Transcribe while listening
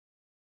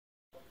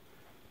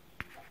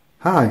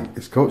Hi,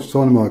 it's Coach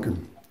Tony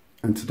Morgan,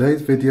 and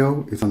today's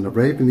video is on the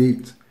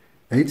Ravenheat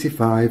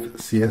 85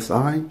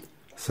 CSI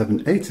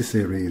 780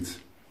 series.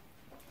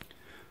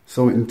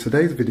 So in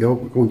today's video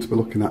we're going to be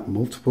looking at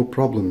multiple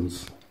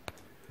problems.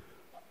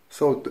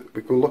 So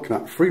we're looking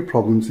at three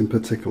problems in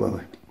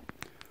particular.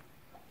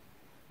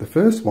 The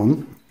first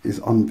one is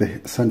on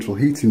the central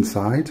heating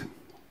side,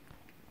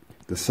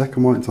 the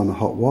second one is on the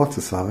hot water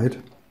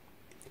side,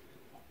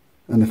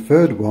 and the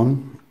third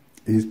one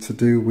is to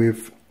do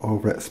with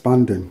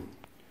over-expanding.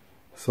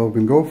 So we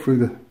can go through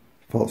the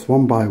faults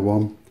one by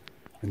one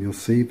and you'll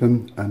see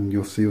them, and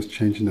you'll see us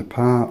changing the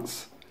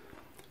parts,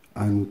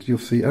 and you'll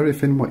see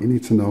everything what you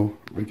need to know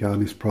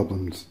regarding these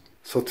problems.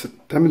 So to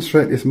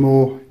demonstrate this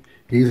more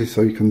easily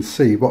so you can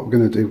see what we're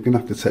going to do, we're going to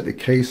have to take the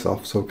case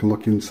off so we can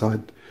look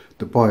inside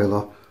the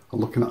boiler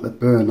and looking at the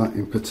burner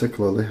in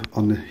particularly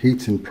on the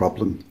heating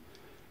problem,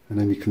 and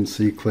then you can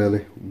see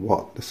clearly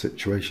what the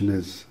situation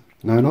is.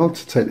 Now in order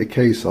to take the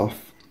case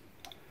off,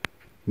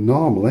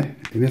 normally,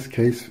 in this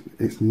case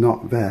it's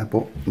not there,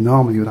 but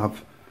normally you would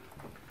have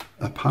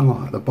a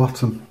panel at the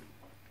bottom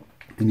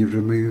and you'd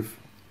remove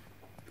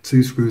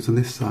 2 screws on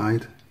this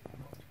side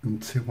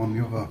and 2 on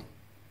the other,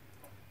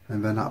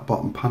 and then that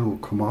bottom panel will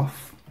come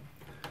off.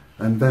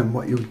 And then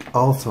what you'd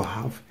also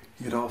have,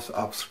 you'd also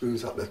have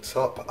screws at the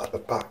top, at the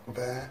back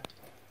there.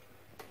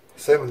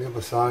 Same on the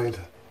other side.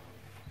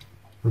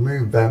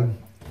 Remove them,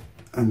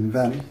 and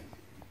then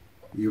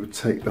you would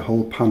take the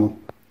whole panel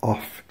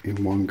off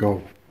in one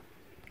go.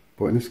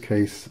 But in this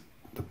case,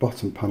 the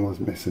bottom panel is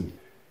missing.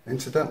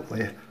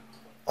 Incidentally,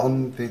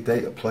 on the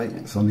data plate,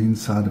 it's on the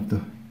inside of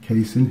the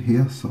casing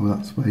here, so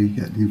that's where you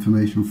get the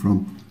information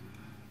from.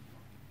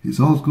 It's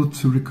always good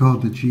to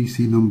record the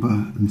GC number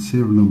and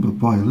serial number of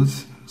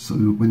boilers, so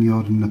when you're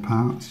ordering the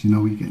parts, you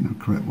know you're getting the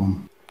correct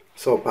one.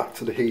 So back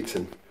to the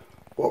heating.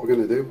 What we're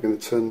going to do, we're going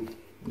to turn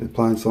the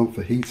appliance on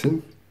for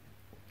heating.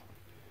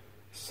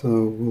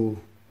 So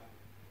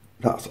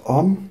that's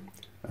on,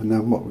 and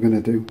then what we're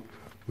going to do,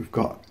 we've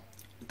got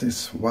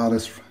this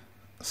wireless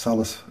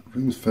Salis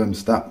room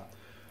thermostat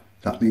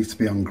that needs to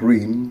be on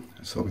green,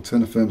 so we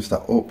turn the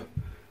thermostat up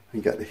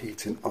and get the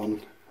heating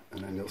on,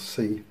 and then you'll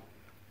see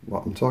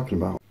what I'm talking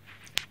about.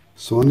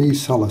 So on the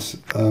Salis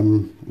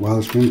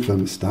wireless room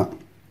thermostat,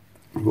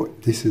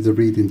 this is the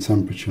reading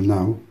temperature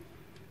now.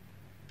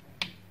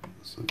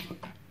 So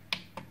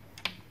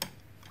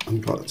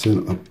I've got to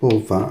turn it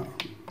above that,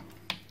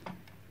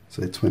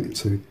 say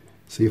 22.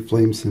 See a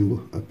flame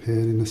symbol appear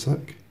in a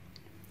sec.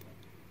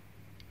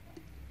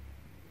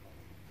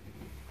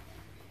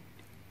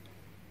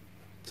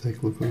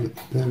 Take a look at it.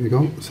 There we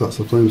go. So that's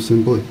the flame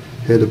symbol.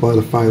 Hear the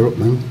boiler fire up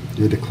now.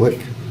 Hear the click.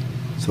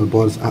 So the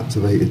boiler's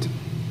activated.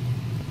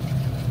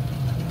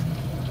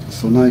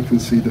 So now you can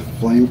see the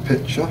flame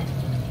picture.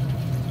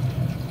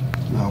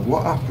 Now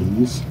what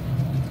happens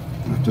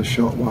after a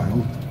short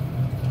while,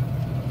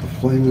 the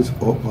flame is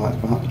up like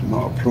that,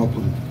 not a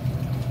problem.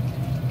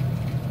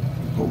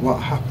 But what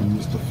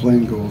happens, the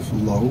flame goes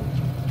low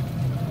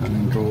and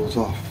then goes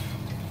off.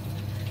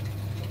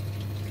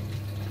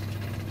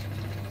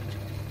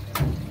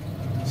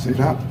 See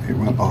that? It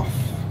went off.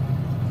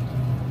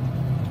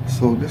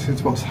 So this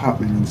is what's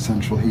happening in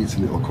central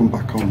heating. It'll come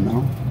back on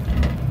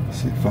now.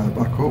 See it fire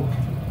back up.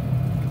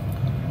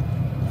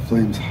 The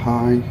flame's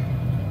high.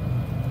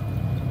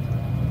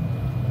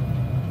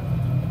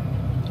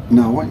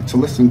 Now I want you to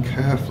listen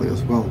carefully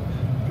as well,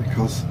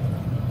 because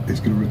it's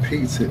going to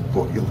repeat it,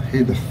 but you'll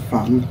hear the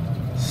fan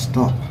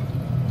stop.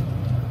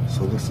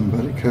 So listen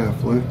very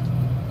carefully.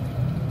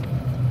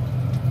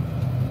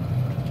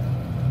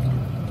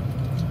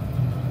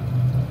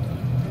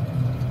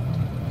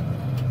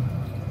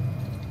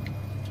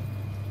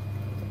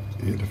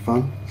 Hear the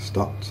fan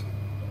stopped,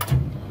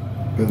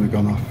 burner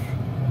gone off,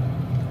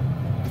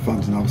 the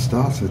fan's now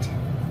started.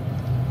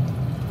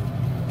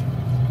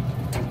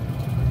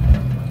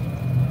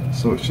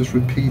 So it's just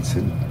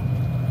repeating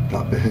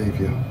that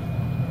behaviour.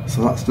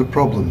 So that's the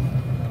problem.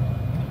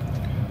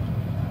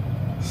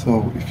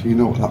 So if you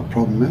know what that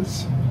problem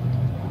is,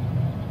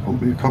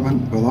 put me a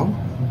comment below,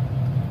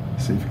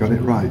 see if you got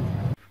it right.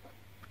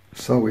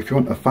 So if you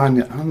want to find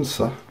the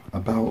answer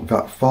about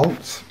that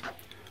fault,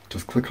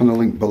 just click on the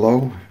link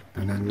below,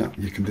 and then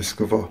you can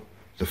discover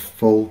the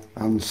full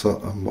answer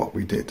on what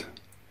we did.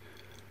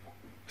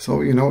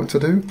 So you know what to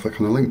do, click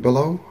on the link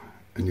below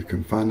and you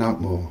can find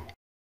out more.